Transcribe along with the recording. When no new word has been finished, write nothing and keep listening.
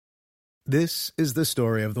This is the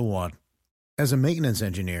story of the one. As a maintenance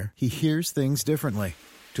engineer, he hears things differently.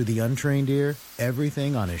 To the untrained ear,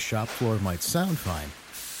 everything on his shop floor might sound fine,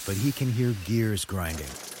 but he can hear gears grinding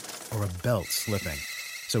or a belt slipping.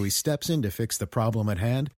 So he steps in to fix the problem at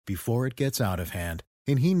hand before it gets out of hand.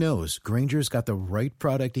 And he knows Grainger's got the right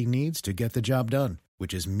product he needs to get the job done,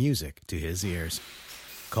 which is music to his ears.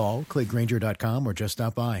 Call, click Grainger.com, or just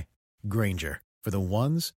stop by. Grainger, for the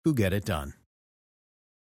ones who get it done.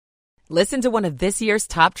 Listen to one of this year's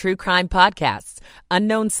top true crime podcasts.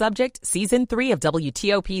 Unknown Subject, Season 3 of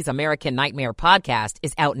WTOP's American Nightmare podcast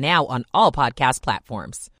is out now on all podcast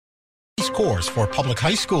platforms. Scores for public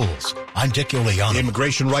high schools. I'm Dick Iuliano.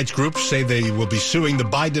 Immigration rights groups say they will be suing the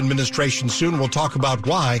Biden administration soon. We'll talk about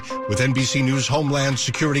why with NBC News Homeland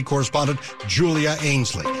Security correspondent Julia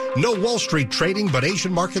Ainsley. No Wall Street trading, but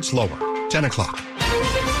Asian markets lower. 10 o'clock.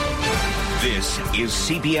 This is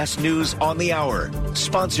CBS News on the Hour,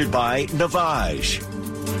 sponsored by Navage.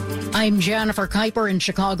 I'm Jennifer Kuiper in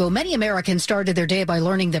Chicago. Many Americans started their day by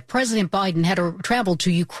learning that President Biden had traveled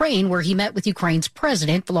to Ukraine, where he met with Ukraine's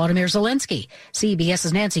president, Volodymyr Zelensky.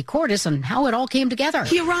 CBS's Nancy Cordes on how it all came together.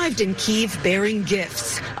 He arrived in Kyiv bearing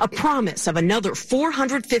gifts, a promise of another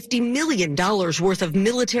 $450 million worth of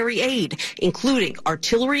military aid, including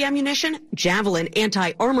artillery ammunition, Javelin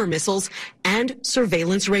anti-armor missiles, and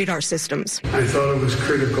surveillance radar systems. I thought it was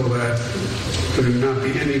critical that there would not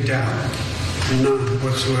be any doubt, none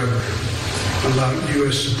whatsoever, about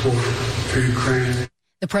U.S. support for Ukraine.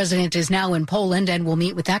 The president is now in Poland and will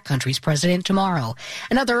meet with that country's president tomorrow.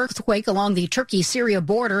 Another earthquake along the Turkey-Syria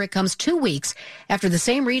border. It comes 2 weeks after the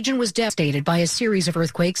same region was devastated by a series of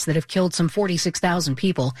earthquakes that have killed some 46,000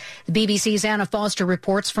 people. The BBC's Anna Foster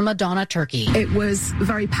reports from Adana, Turkey. It was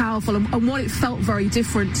very powerful, and what it felt very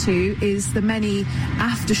different to is the many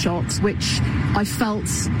aftershocks, which I felt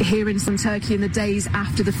here in Turkey in the days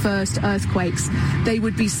after the first earthquakes. They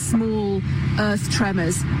would be small earth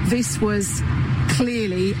tremors. This was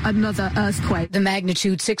clearly another earthquake. The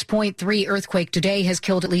magnitude 6.3 earthquake today has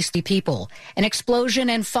killed at least 3 people. An explosion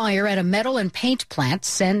and fire at a metal and paint plant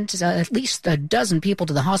sent at least a dozen people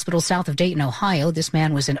to the hospital south of Dayton, Ohio. This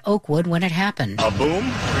man was in Oakwood when it happened. A boom,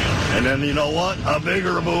 and then you know what? A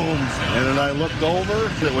bigger boom. And then I looked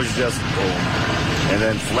over, it was just boom. And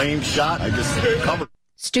then flame shot, I just covered.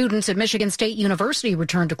 Students at Michigan State University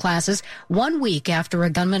returned to classes 1 week after a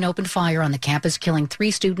gunman opened fire on the campus, killing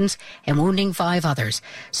 3 students and wounding 5 others.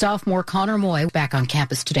 Sophomore Connor Moy back on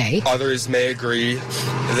campus today. Others may agree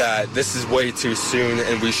that this is way too soon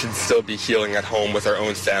and we should still be healing at home with our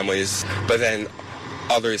own families. But then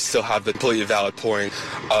others still have the completely valid point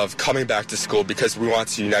of coming back to school because we want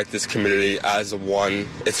to unite this community as one.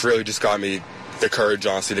 It's really just got me the courage,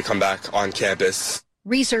 honestly, to come back on campus.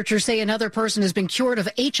 Researchers say another person has been cured of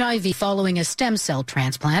HIV following a stem cell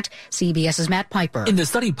transplant. CBS's Matt Piper. In the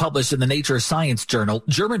study published in the Nature Science journal,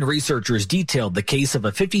 German researchers detailed the case of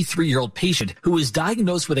a 53-year-old patient who was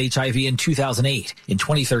diagnosed with HIV in 2008. In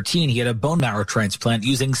 2013, he had a bone marrow transplant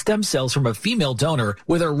using stem cells from a female donor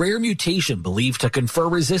with a rare mutation believed to confer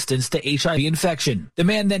resistance to HIV infection. The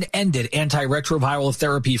man then ended antiretroviral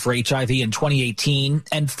therapy for HIV in 2018,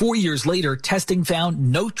 and 4 years later, testing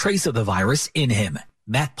found no trace of the virus in him.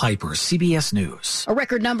 Matt Piper, CBS News. A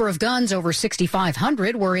record number of guns, over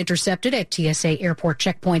 6,500, were intercepted at TSA airport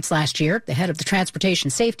checkpoints last year. The head of the Transportation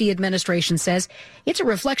Safety Administration says it's a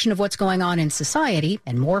reflection of what's going on in society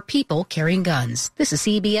and more people carrying guns. This is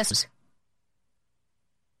CBS.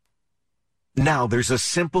 Now there's a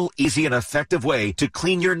simple, easy, and effective way to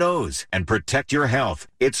clean your nose and protect your health.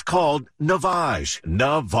 It's called Navage.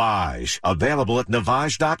 Navage. Available at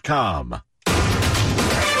Navage.com.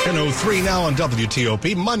 10:03 now on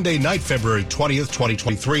WTOP. Monday night, February 20th,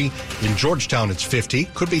 2023. In Georgetown, it's 50.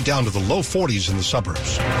 Could be down to the low 40s in the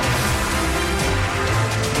suburbs.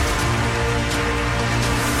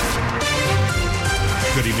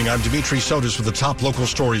 Good evening. I'm Dimitri Sotis with the top local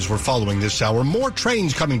stories we're following this hour. More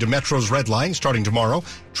trains coming to Metro's Red Line starting tomorrow.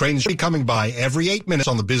 Trains will be coming by every 8 minutes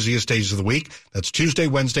on the busiest days of the week. That's Tuesday,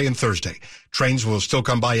 Wednesday, and Thursday. Trains will still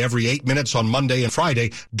come by every 8 minutes on Monday and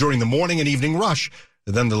Friday during the morning and evening rush.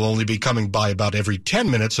 Then they'll only be coming by about every 10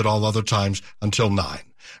 minutes at all other times until 9.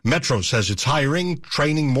 Metro says it's hiring,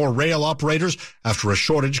 training more rail operators after a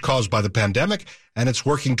shortage caused by the pandemic, and it's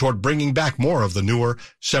working toward bringing back more of the newer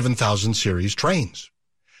 7000 series trains.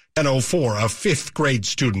 10:04, a 5th grade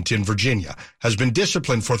student in Virginia has been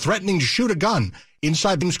disciplined for threatening to shoot a gun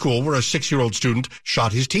inside the school where a 6-year-old student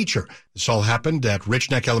shot his teacher. This all happened at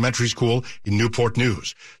Rich Neck Elementary School in Newport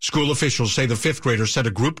News. School officials say the 5th grader sent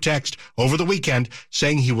a group text over the weekend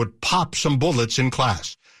saying he would pop some bullets in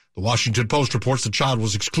class. The Washington Post reports the child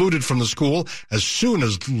was excluded from the school as soon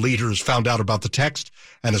as leaders found out about the text.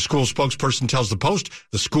 And a school spokesperson tells the Post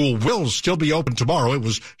the school will still be open tomorrow. It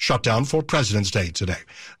was shut down for President's Day today.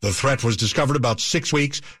 The threat was discovered about 6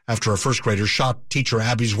 weeks after a first grader shot teacher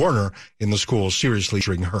Abby Werner in the school, seriously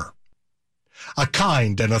injuring her. A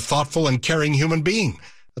kind and a thoughtful and caring human being.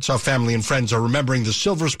 That's how family and friends are remembering the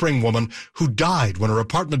Silver Spring woman who died when her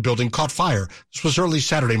apartment building caught fire. This was early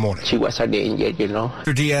Saturday morning. She was a danger, you know.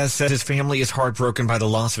 Mr. Diaz says his family is heartbroken by the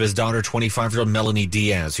loss of his daughter, 25-year-old Melanie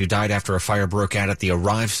Diaz, who died after a fire broke out at the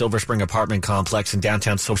Arrive Silver Spring apartment complex in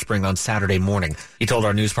downtown Silver Spring on Saturday morning. He told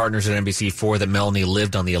our news partners at NBC4 that Melanie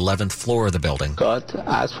lived on the 11th floor of the building. God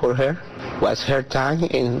asked for her. Was her time,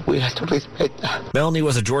 and we have to respect that. Melanie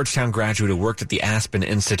was a Georgetown graduate who worked at the Aspen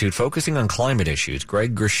Institute focusing on climate issues.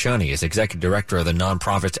 Greg Gershuni is executive director of the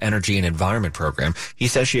nonprofit's Energy and Environment program. He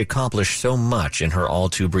says she accomplished so much in her all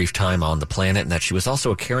too brief time on the planet, and that she was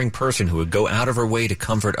also a caring person who would go out of her way to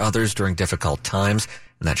comfort others during difficult times,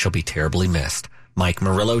 and that she'll be terribly missed. Mike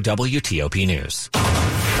Murillo, WTOP News.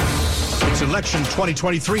 It's election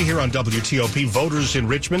 2023 here on WTOP. Voters in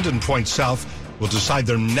Richmond and Point South will decide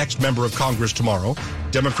their next member of Congress tomorrow.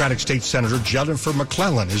 Democratic State Senator Jennifer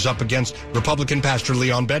McClellan is up against Republican Pastor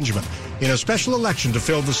Leon Benjamin in a special election to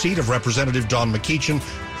fill the seat of Representative Don McEachin,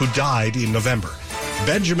 who died in November.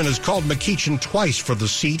 Benjamin has called McEachin twice for the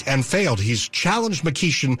seat and failed. He's challenged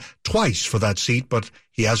McEachin twice for that seat, but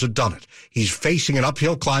he hasn't done it. He's facing an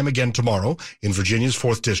uphill climb again tomorrow in Virginia's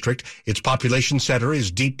 4th District. Its population center is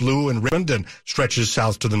deep blue in Richmond and stretches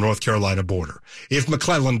south to the North Carolina border. If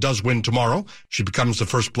McClellan does win tomorrow, she becomes the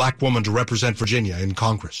first black woman to represent Virginia in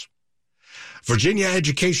Congress. Virginia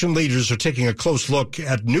education leaders are taking a close look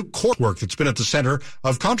at new coursework that's been at the center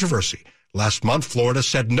of controversy. Last month, Florida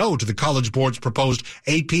said no to the College Board's proposed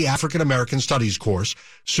AP African American Studies course.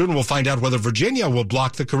 Soon we'll find out whether Virginia will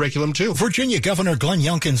block the curriculum, too. Virginia Governor Glenn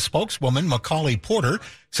Youngkin's spokeswoman, Macaulay Porter,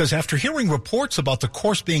 says after hearing reports about the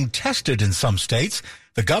course being tested in some states,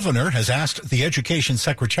 the governor has asked the Education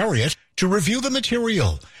Secretariat to review the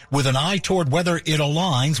material with an eye toward whether it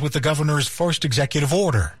aligns with the governor's first executive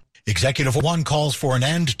order. Executive 1 calls for an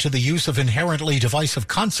end to the use of inherently divisive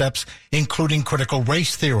concepts, including critical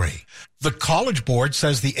race theory. The College Board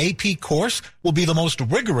says the AP course will be the most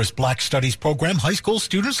rigorous Black Studies program high school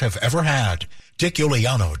students have ever had. Dick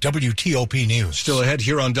Iuliano, WTOP News. Still ahead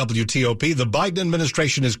here on WTOP, the Biden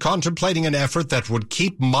administration is contemplating an effort that would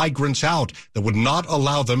keep migrants out, that would not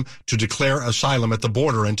allow them to declare asylum at the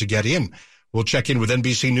border and to get in. We'll check in with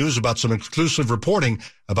NBC News about some exclusive reporting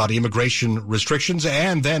about immigration restrictions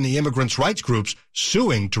and then the immigrants' rights groups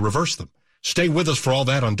suing to reverse them. Stay with us for all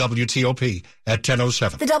that on WTOP at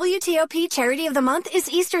 10:07. The WTOP Charity of the Month is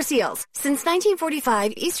Easter Seals. Since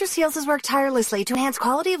 1945, Easter Seals has worked tirelessly to enhance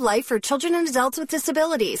quality of life for children and adults with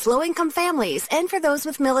disabilities, low-income families, and for those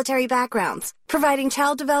with military backgrounds. Providing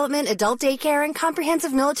child development, adult daycare, and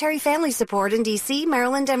comprehensive military family support in D.C.,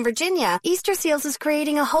 Maryland, and Virginia, Easter Seals is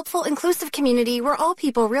creating a hopeful, inclusive community where all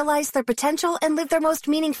people realize their potential and live their most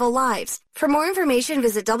meaningful lives. For more information,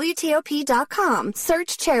 visit WTOP.com.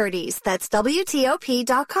 Search Charities. That's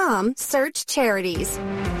WTOP.com. Search Charities.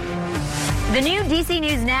 The new DC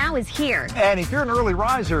News Now is here. And if you're an early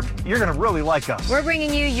riser, you're going to really like us. We're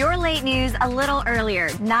bringing you your late news a little earlier,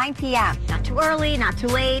 9 p.m. Not too early, not too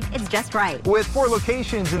late. It's just right. With 4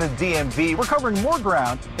 locations in the DMV, we're covering more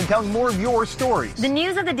ground and telling more of your stories. The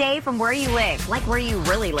news of the day from where you live, like where you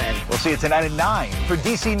really live. We'll see you tonight at 9 for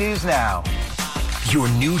DC News Now. Your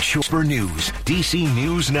new choice for news, DC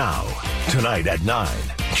News Now. Tonight at 9.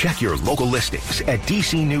 Check your local listings at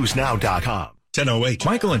dcnewsnow.com. 10:08.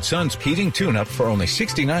 Michael & Son's heating tune-up for only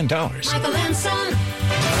 $69. Michael & Son.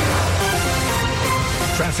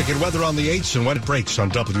 Traffic and weather on the 8s and when it breaks on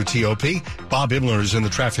WTOP. Bob Imler is in the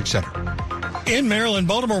traffic center. In Maryland,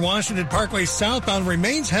 Baltimore-Washington Parkway southbound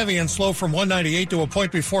remains heavy and slow from 198 to a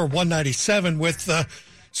point before 197 with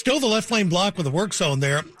still the left lane blocked with a work zone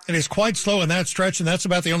there. It is quite slow in that stretch, and that's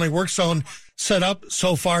about the only work zone set up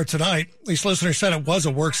so far tonight. These listeners said it was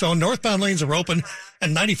a work zone. Northbound lanes are open,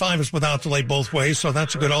 and 95 is without delay both ways, so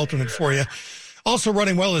that's a good alternate for you. Also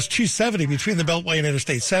running well is 270 between the Beltway and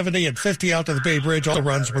Interstate 70, and 50 out to the Bay Bridge also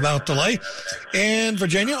runs without delay. And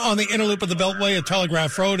Virginia on the inner loop of the Beltway at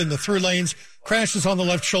Telegraph Road in the through lanes. Crashes on the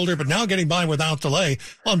left shoulder, but now getting by without delay.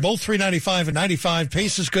 On both 395 and 95,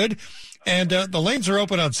 pace is good. And the lanes are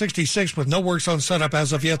open on 66 with no work zone set up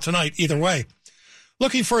as of yet tonight, either way.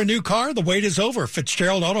 Looking for a new car? The wait is over.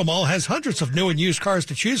 Fitzgerald Auto Mall has hundreds of new and used cars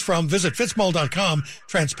to choose from. Visit fitzmall.com.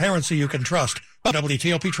 Transparency you can trust.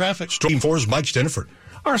 WTOP Traffic. Stream 4's Mike Stiniford.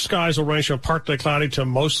 Our skies will range from partly cloudy to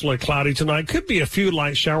mostly cloudy tonight. Could be a few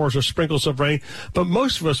light showers or sprinkles of rain, but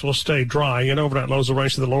most of us will stay dry. And overnight lows will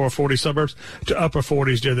range to the lower 40 suburbs to upper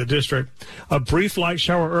 40s near the district. A brief light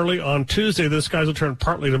shower early on Tuesday. The skies will turn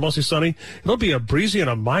partly to mostly sunny. It'll be a breezy and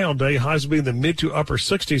a mild day. Highs will be in the mid to upper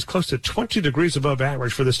 60s, close to 20 degrees above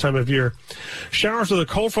average for this time of year. Showers with a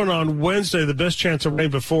cold front on Wednesday. The best chance of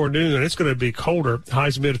rain before noon, and it's going to be colder.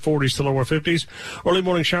 Highs mid 40s to lower 50s. Early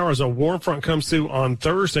morning showers. A warm front comes through on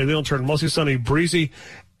Thursday. They'll turn mostly sunny, breezy,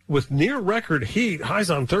 with near record heat. Highs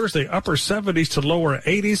on Thursday, upper 70s to lower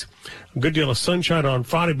 80s. A good deal of sunshine on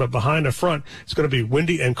Friday, but behind the front, it's going to be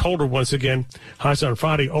windy and colder once again. Highs on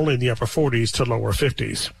Friday only in the upper 40s to lower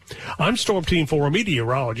 50s. I'm Storm Team 4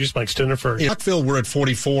 meteorologist Mike Steniford. In Rockville, we're at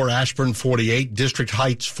 44, Ashburn 48, District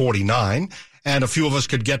Heights 49. And a few of us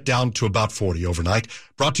could get down to about 40 overnight.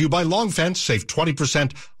 Brought to you by Long Fence. Save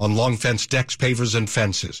 20% on Long Fence decks, pavers, and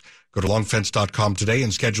fences. Go to longfence.com today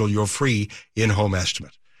and schedule your free in-home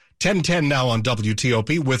estimate. 10:10 now on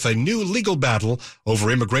WTOP with a new legal battle over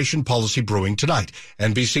immigration policy brewing tonight.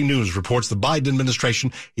 NBC News reports the Biden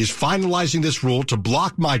administration is finalizing this rule to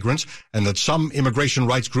block migrants and that some immigration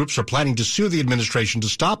rights groups are planning to sue the administration to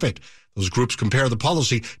stop it. Those groups compare the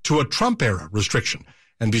policy to a Trump-era restriction.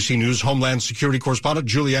 NBC News Homeland Security correspondent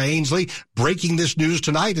Julia Ainsley breaking this news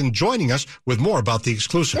tonight and joining us with more about the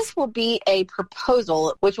exclusive. This will be a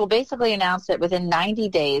proposal which will basically announce that within 90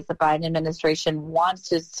 days, the Biden administration wants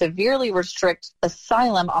to severely restrict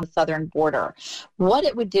asylum on the southern border. What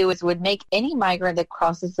it would do is it would make any migrant that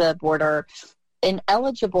crosses the border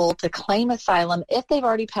ineligible to claim asylum if they've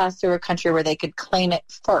already passed through a country where they could claim it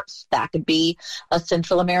first. That could be a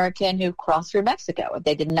Central American who crossed through Mexico. If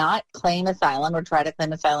they did not claim asylum or try to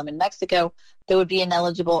claim asylum in Mexico, they would be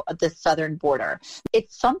ineligible at the southern border.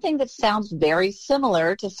 It's something that sounds very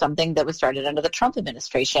similar to something that was started under the Trump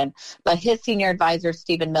administration by his senior advisor,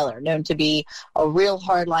 Stephen Miller, known to be a real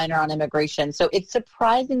hardliner on immigration. So it's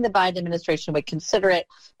surprising the Biden administration would consider it,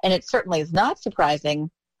 and it certainly is not surprising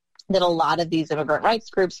that a lot of these immigrant rights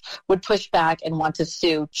groups would push back and want to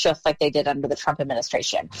sue just like they did under the Trump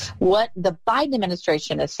administration. What the Biden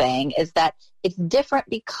administration is saying is that it's different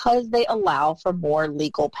because they allow for more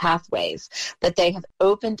legal pathways, that they have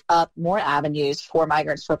opened up more avenues for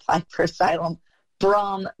migrants to apply for asylum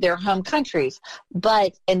from their home countries.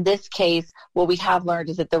 But in this case, what we have learned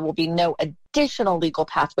is that there will be no additional legal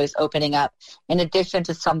pathways opening up, in addition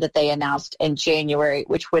to some that they announced in January,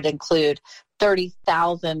 which would include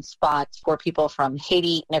 30,000 spots for people from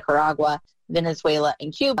Haiti, Nicaragua, Venezuela,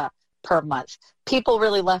 and Cuba per month. People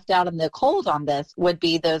really left out in the cold on this would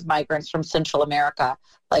be those migrants from Central America,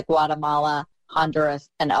 like Guatemala, Honduras,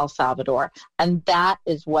 and El Salvador. And that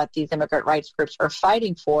is what these immigrant rights groups are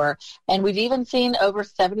fighting for. And we've even seen over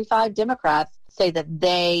 75 Democrats say that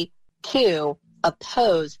they, too,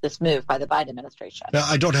 oppose this move by the Biden administration. Now,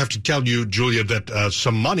 I don't have to tell you, Julia, that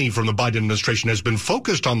some money from the Biden administration has been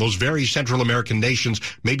focused on those very Central American nations,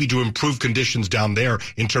 maybe to improve conditions down there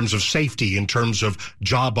in terms of safety, in terms of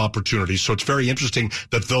job opportunities. So it's very interesting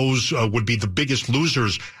that those would be the biggest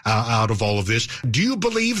losers out of all of this. Do you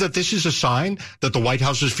believe that this is a sign that the White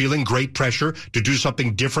House is feeling great pressure to do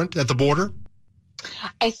something different at the border?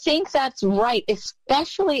 I think that's right,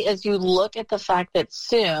 especially as you look at the fact that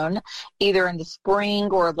soon, either in the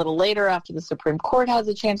spring or a little later after the Supreme Court has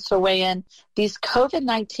a chance to weigh in, these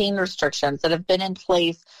COVID-19 restrictions that have been in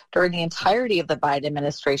place during the entirety of the Biden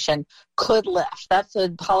administration could lift. That's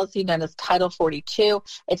a policy known as Title 42.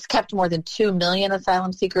 It's kept more than 2 million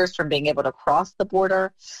asylum seekers from being able to cross the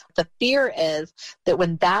border. The fear is that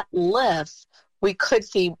when that lifts, we could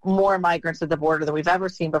see more migrants at the border than we've ever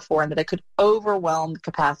seen before, and that it could overwhelm the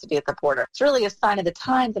capacity at the border. It's really a sign of the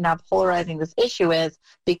times and how polarizing this issue is,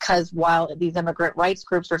 because while these immigrant rights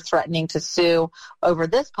groups are threatening to sue over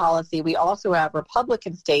this policy, we also have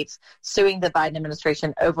Republican states suing the Biden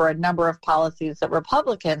administration over a number of policies that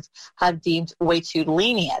Republicans have deemed way too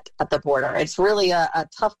lenient at the border. It's really a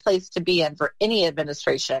tough place to be in for any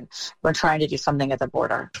administration when trying to do something at the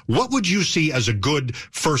border. What would you see as a good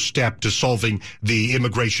first step to solving the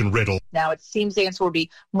immigration riddle? Now, it seems the answer will be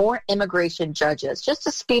more immigration judges, just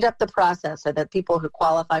to speed up the process so that people who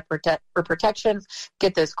qualify for protections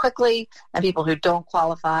get those quickly, and people who don't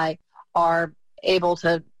qualify are able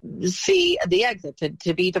to see the exit,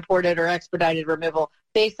 to be deported or expedited removal,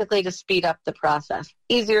 basically to speed up the process.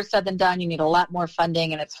 Easier said than done. You need a lot more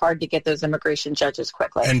funding, and it's hard to get those immigration judges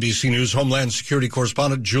quickly. NBC News Homeland Security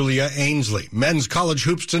correspondent Julia Ainsley. Men's college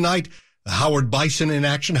hoops tonight. The Howard Bison in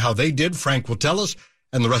action, how they did, Frank will tell us,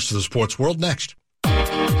 and the rest of the sports world next.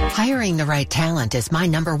 Hiring the right talent is my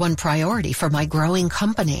number one priority for my growing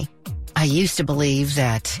company. I used to believe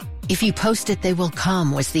that If you post it, they will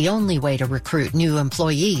come was the only way to recruit new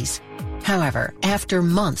employees. However, after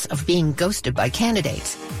months of being ghosted by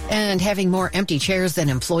candidates and having more empty chairs than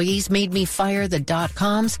employees made me fire the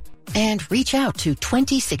 .coms and reach out to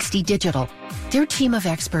 2060 Digital. Their team of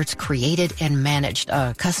experts created and managed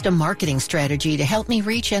a custom marketing strategy to help me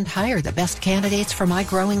reach and hire the best candidates for my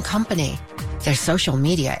growing company. Their social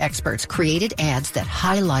media experts created ads that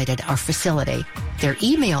highlighted our facility. Their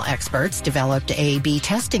email experts developed A/B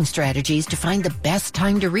testing strategies to find the best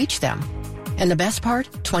time to reach them. And the best part,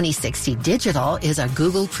 2060 Digital is a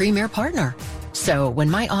Google Premier partner. So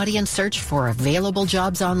when my audience searched for available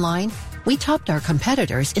jobs online, we topped our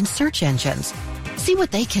competitors in search engines. See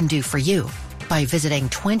what they can do for you by visiting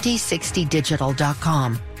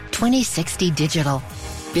 2060digital.com. 2060 Digital,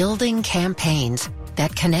 building campaigns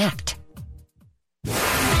that connect.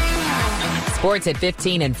 Sports at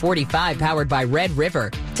 15 and 45, powered by Red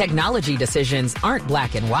River. Technology decisions aren't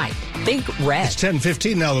black and white. Think red. It's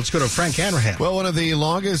 10:15 now. Let's go to Frank Hanrahan. Well, one of the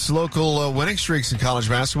longest local winning streaks in college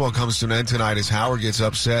basketball comes to an end tonight as Howard gets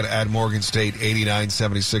upset at Morgan State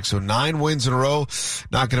 89-76. So 9 wins in a row.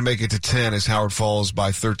 Not going to make it to 10 as Howard falls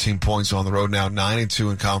by 13 points on the road. Now 9-2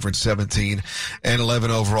 in conference, 17-11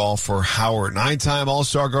 overall for Howard. 9-time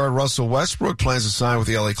All-Star guard Russell Westbrook plans to sign with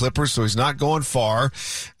the LA Clippers, so he's not going far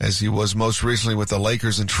as he was most recently with the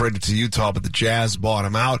Lakers and traded to Utah, but the Jazz bought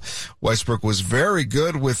him out. Westbrook was very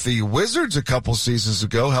good with the Wizards a couple seasons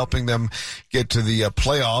ago, helping them get to the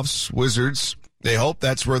playoffs. Wizards, they hope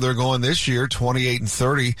that's where they're going this year,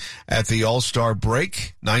 28-30 at the All-Star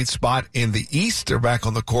break. 9th spot in the East. They're back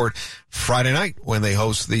on the court Friday night when they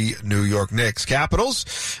host the New York Knicks. Capitals,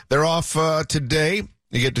 they're off today.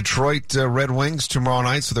 You get Detroit Red Wings tomorrow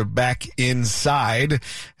night, so they're back inside.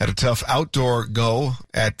 Had a tough outdoor go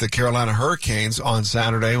at the Carolina Hurricanes on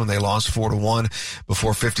Saturday when they lost 4-1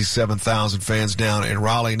 before 57,000 fans down in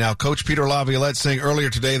Raleigh. Now, Coach Peter Laviolette saying earlier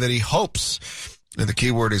today that he hopes, and the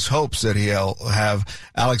key word is hopes, that he'll have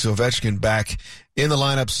Alex Ovechkin back in the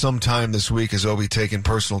lineup sometime this week as Ovi taking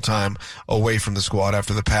personal time away from the squad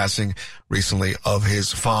after the passing recently of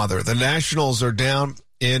his father. The Nationals are down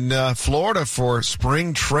in Florida for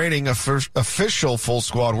spring training. Official full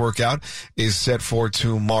squad workout is set for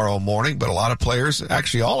tomorrow morning, but a lot of players,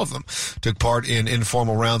 actually all of them, took part in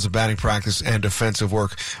informal rounds of batting practice and defensive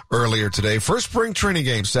work earlier today. First spring training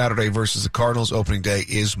game Saturday versus the Cardinals. Opening day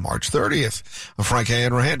is March 30th. I'm Frank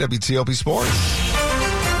Hanrahan, WTOP Sports.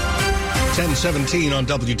 10:17 on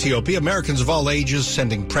WTOP. Americans of all ages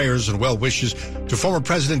sending prayers and well wishes to former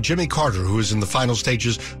President Jimmy Carter, who is in the final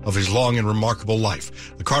stages of his long and remarkable life.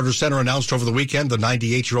 The Carter Center announced over the weekend the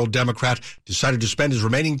 98-year-old Democrat decided to spend his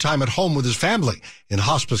remaining time at home with his family in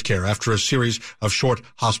hospice care after a series of short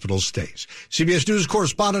hospital stays. CBS News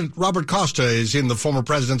correspondent Robert Costa is in the former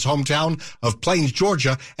president's hometown of Plains,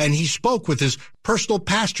 Georgia, and he spoke with his personal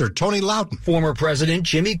pastor, Tony Loudon. Former President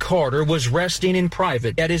Jimmy Carter was resting in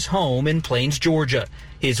private at his home in Plains, Georgia.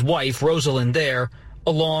 His wife, Rosalind, there,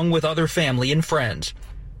 along with other family and friends.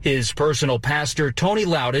 His personal pastor, Tony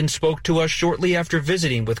Loudon, spoke to us shortly after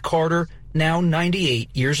visiting with Carter, now 98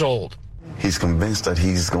 years old. He's convinced that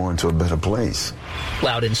he's going to a better place.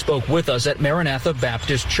 Loudon spoke with us at Maranatha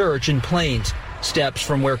Baptist Church in Plains, steps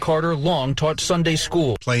from where Carter long taught Sunday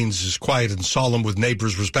school. Plains is quiet and solemn, with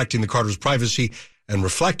neighbors respecting the Carter's privacy and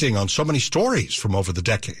reflecting on so many stories from over the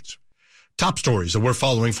decades. Top stories that we're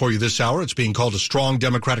following for you this hour. It's being called a strong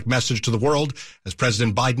Democratic message to the world as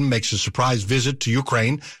President Biden makes a surprise visit to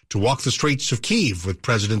Ukraine to walk the streets of Kyiv with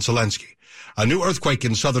President Zelensky. A new earthquake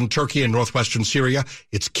in southern Turkey and northwestern Syria.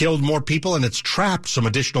 It's killed more people and it's trapped some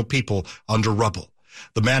additional people under rubble.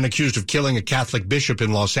 The man accused of killing a Catholic bishop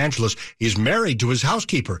in Los Angeles is married to his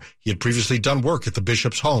housekeeper. He had previously done work at the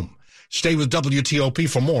bishop's home. Stay with WTOP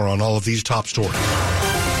for more on all of these top stories.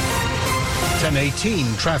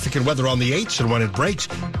 10:18, traffic and weather on the 8s, and when it breaks,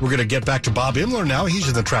 we're going to get back to Bob Imler now. He's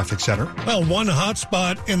in the traffic center. Well, one hot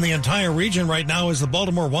spot in the entire region right now is the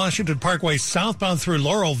Baltimore-Washington Parkway southbound through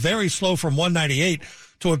Laurel, very slow from 198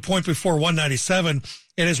 to a point before 197.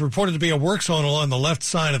 It is reported to be a work zone along the left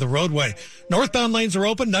side of the roadway. Northbound lanes are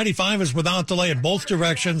open. 95 is without delay in both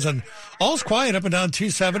directions, and all's quiet up and down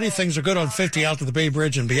 270. Things are good on 50 out to the Bay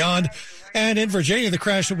Bridge and beyond. And in Virginia, the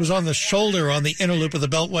crash that was on the shoulder on the inner loop of the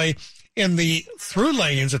Beltway in the through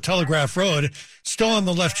lanes at Telegraph Road, still on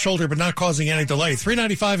the left shoulder, but not causing any delay.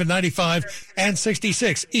 395 and 95 and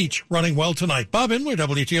 66, each running well tonight. Bob Imler,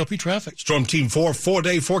 WTOP Traffic. Storm Team 4,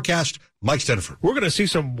 4-day forecast Mike Stedford. We're going to see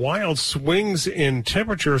some wild swings in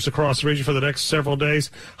temperatures across the region for the next several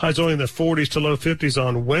days. Highs only in the 40s to low 50s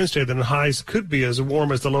on Wednesday. Then highs could be as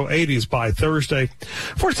warm as the low 80s by Thursday.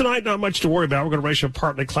 For tonight, not much to worry about. We're going to range from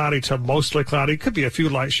partly cloudy to mostly cloudy. Could be a few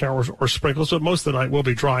light showers or sprinkles, but most of the night will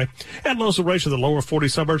be dry. And lows will range from the lower 40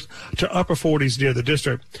 suburbs to upper 40s near the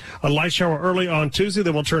district. A light shower early on Tuesday,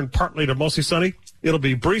 then we'll turn partly to mostly sunny. It'll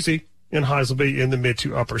be breezy, and highs will be in the mid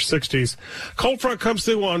to upper 60s. Cold front comes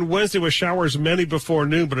through on Wednesday with showers many before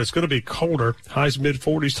noon, but it's going to be colder. Highs mid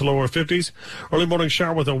 40s to lower 50s. Early morning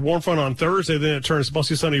shower with a warm front on Thursday. Then it turns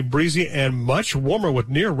mostly sunny, breezy, and much warmer with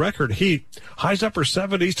near record heat. Highs upper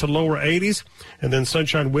 70s to lower 80s. And then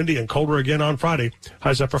sunshine, windy, and colder again on Friday.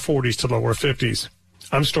 Highs upper 40s to lower 50s.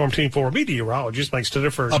 I'm Storm Team 4 meteorologist Mike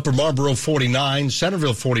Stedford. Upper Marlboro 49,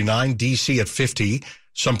 Centerville 49, D.C. at 50.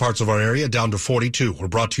 Some parts of our area down to 42. We're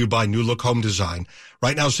brought to you by New Look Home Design.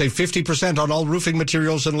 Right now, save 50% on all roofing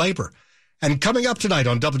materials and labor. And coming up tonight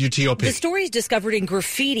on WTOP. The stories discovered in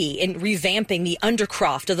graffiti in revamping the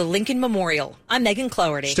undercroft of the Lincoln Memorial. I'm Megan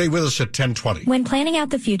Cloherty. Stay with us at 10:20. When planning out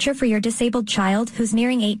the future for your disabled child who's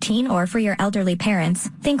nearing 18 or for your elderly parents,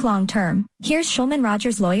 think long term. Here's Shulman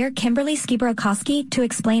Rogers lawyer Kimberly Skiborokowski to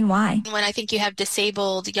explain why. When I think you have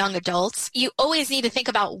disabled young adults, you always need to think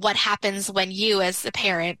about what happens when you as the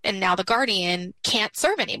parent and now the guardian can't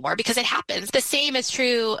serve anymore, because it happens. The same is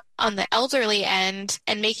true on the elderly end,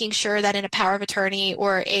 and making sure that in a power of attorney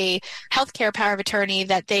or a healthcare power of attorney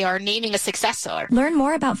that they are naming a successor. Learn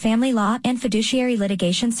more about family law and fiduciary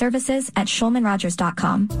litigation services at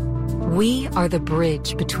ShulmanRogers.com. We are the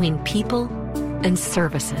bridge between people and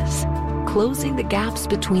services, closing the gaps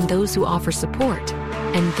between those who offer support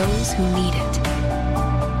and those who need it.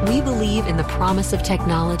 We believe in the promise of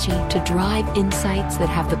technology to drive insights that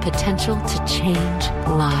have the potential to change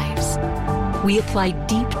lives. We apply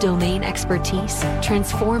deep domain expertise,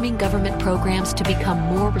 transforming government programs to become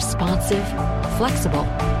more responsive, flexible,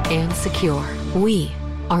 and secure. We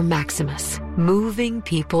are Maximus, moving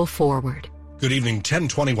people forward. Good evening,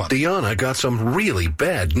 1021. Deanna got some really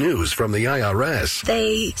bad news from the IRS.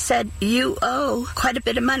 They said, you owe quite a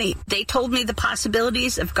bit of money. They told me the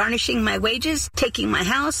possibilities of garnishing my wages, taking my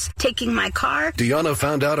house, taking my car. Deanna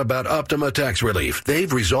found out about Optima Tax Relief.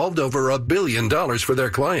 They've resolved over $1 billion for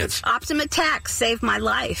their clients. Optima Tax saved my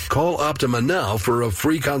life. Call Optima now for a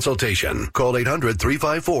free consultation. Call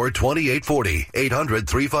 800-354-2840.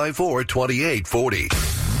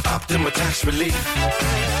 800-354-2840. Optima Tax Relief.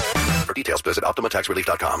 For details, visit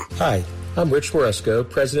OptimaTaxRelief.com. Hi, I'm Rich Moresco,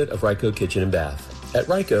 president of Ryco Kitchen and Bath. At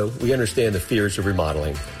Ryco, we understand the fears of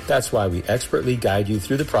remodeling. That's why we expertly guide you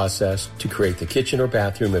through the process to create the kitchen or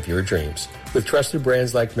bathroom of your dreams. With trusted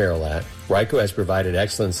brands like Marilat, Ryco has provided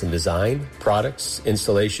excellence in design, products,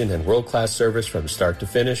 installation, and world-class service from start to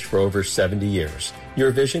finish for over 70 years.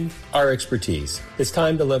 Your vision, our expertise. It's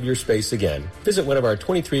time to love your space again. Visit one of our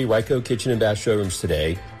 23 Ryco Kitchen and Bath showrooms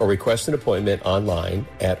today or request an appointment online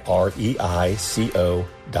at reico.com.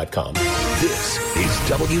 This is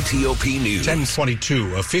WTOP News.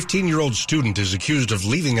 1022. A 15-year-old student is accused of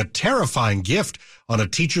leaving a terrifying gift on a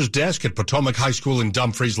teacher's desk at Potomac High School in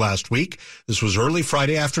Dumfries last week. This was early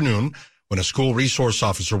Friday afternoon when a school resource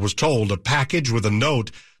officer was told a package with a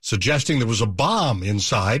note suggesting there was a bomb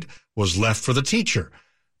inside was left for the teacher.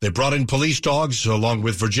 They brought in police dogs along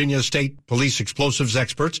with Virginia State Police explosives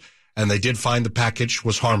experts, and they did find the package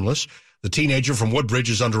was harmless. The teenager from Woodbridge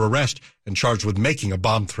is under arrest and charged with making a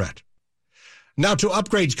bomb threat. Now to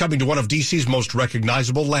upgrades coming to one of D.C.'s most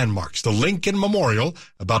recognizable landmarks, the Lincoln Memorial,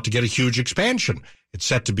 about to get a huge expansion. It's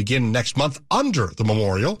set to begin next month under the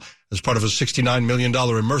memorial as part of a $69 million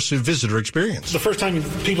immersive visitor experience. The first time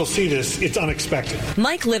people see this, it's unexpected.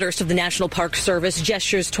 Mike Litterst of the National Park Service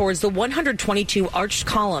gestures towards the 122 arched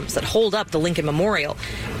columns that hold up the Lincoln Memorial.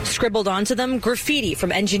 Scribbled onto them, graffiti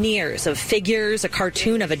from engineers of figures, a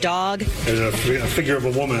cartoon of a dog. There's a figure of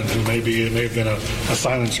a woman who may have been a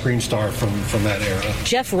silent screen star from that era.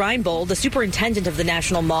 Jeff Reinbold, the superintendent of the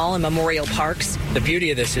National Mall and Memorial Parks. The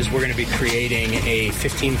beauty of this is we're going to be creating a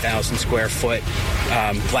 15,000 square foot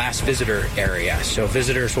glass visitor area. So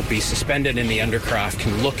visitors will be suspended in the undercroft,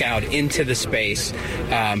 can look out into the space,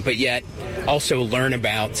 but yet also learn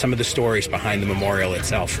about some of the stories behind the memorial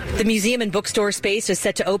itself. The museum and bookstore space is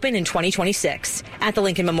set to open in 2026. At the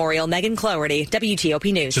Lincoln Memorial, Megan Cloherty,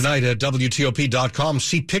 WTOP News. Tonight at WTOP.com,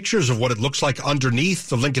 see pictures of what it looks like underneath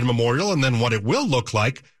the Lincoln Memorial and then what it will look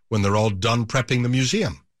like when they're all done prepping the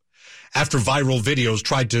museum. After viral videos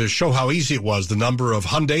tried to show how easy it was, the number of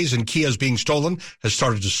Hyundais and Kias being stolen has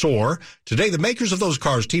started to soar. Today, the makers of those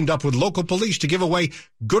cars teamed up with local police to give away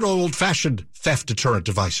good old-fashioned theft deterrent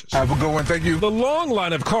devices. Have a good one. Thank you. The long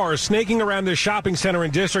line of cars snaking around this shopping center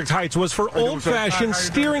in District Heights was for old-fashioned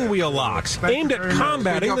steering wheel locks, aimed at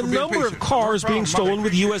combating the number of cars being stolen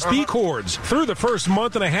with USB cords. Through the first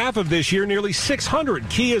month and a half of this year, nearly 600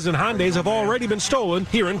 Kias and Hyundais have already been stolen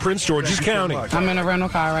here in Prince George's County. I'm in a rental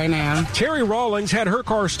car right now. Terry Rawlings had her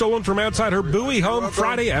car stolen from outside her Bowie home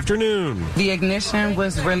Friday afternoon. The ignition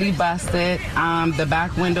was really busted. The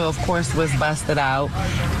back window, of course, was busted out.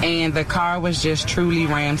 And the car was just truly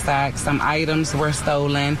ransacked. Some items were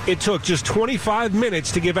stolen. It took just 25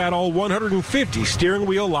 minutes to give out all 150 steering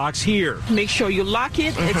wheel locks here. Make sure you lock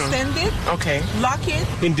it, extend it. Okay. Lock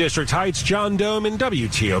it. In District Heights, John Dome in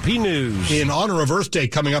WTOP News. In honor of Earth Day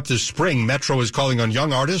coming up this spring, Metro is calling on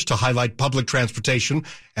young artists to highlight public transportation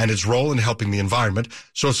and its role in helping the environment.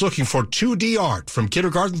 So it's looking for 2D art from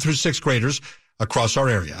kindergarten through 6th graders across our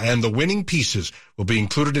area. And the winning pieces will be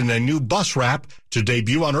included in a new bus wrap to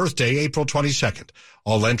debut on Earth Day, April 22nd.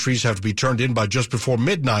 All entries have to be turned in by just before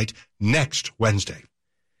midnight next Wednesday.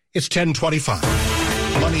 It's 10:25.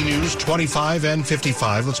 Money News 25 and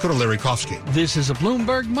 55. Let's go to Larry Kofsky. This is a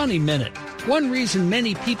Bloomberg Money Minute. One reason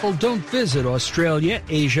many people don't visit Australia,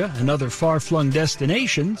 Asia, and other far-flung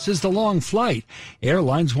destinations is the long flight.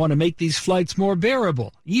 Airlines want to make these flights more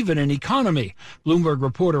bearable, even in economy. Bloomberg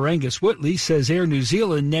reporter Angus Whitley says Air New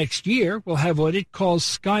Zealand next year will have what it calls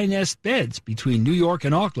Skynest beds between New York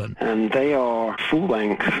and Auckland. And they are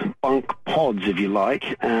full-length bunk pods, if you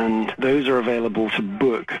like, and those are available to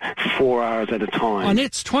book for 4 hours at a time. On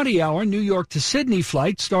its 20-hour New York to Sydney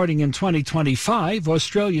flight starting in 2025,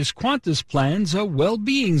 Australia's Qantas plans a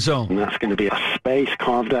well-being zone. And that's going to be a space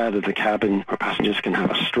carved out of the cabin where passengers can have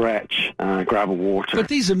a stretch, grab a water. But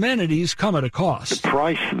these amenities come at a cost. The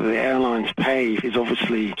price that the airlines pay is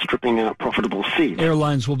obviously stripping out profitable seats.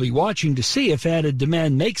 Airlines will be watching to see if added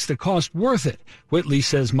demand makes the cost worth it. Whitley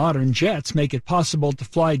says modern jets make it possible to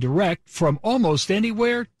fly direct from almost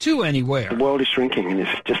anywhere to anywhere. The world is shrinking, and it's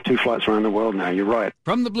just 2 flights around the world now. You're right.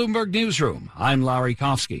 From the Bloomberg Newsroom, I'm Larry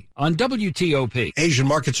Kofsky on WTOP. Asian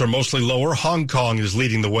markets are mostly lower. Hong Kong is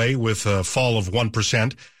leading the way with a fall of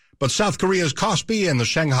 1%. But South Korea's Kospi and the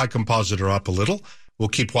Shanghai Composite are up a little. We'll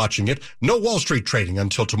keep watching it. No Wall Street trading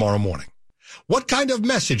until tomorrow morning. What kind of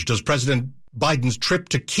message does President Biden's trip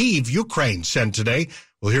to Kyiv, Ukraine, send today?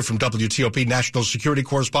 We'll hear from WTOP national security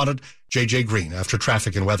correspondent J.J. Green after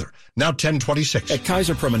traffic and weather. Now 10:26. At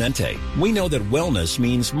Kaiser Permanente, we know that wellness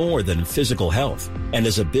means more than physical health. And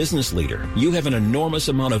as a business leader, you have an enormous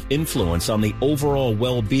amount of influence on the overall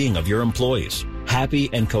well-being of your employees. Happy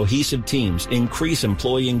and cohesive teams increase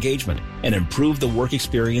employee engagement and improve the work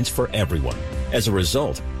experience for everyone. As a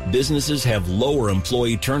result, businesses have lower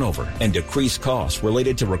employee turnover and decreased costs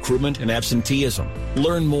related to recruitment and absenteeism.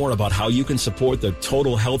 Learn more about how you can support the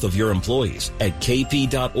total health of your employees at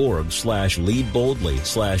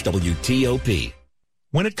kp.org/leadboldly/WTOP.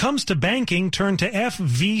 When it comes to banking, turn to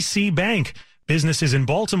FVC Bank. Businesses in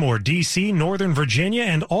Baltimore, D.C., Northern Virginia,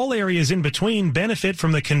 and all areas in between benefit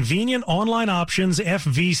from the convenient online options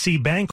FVC Bank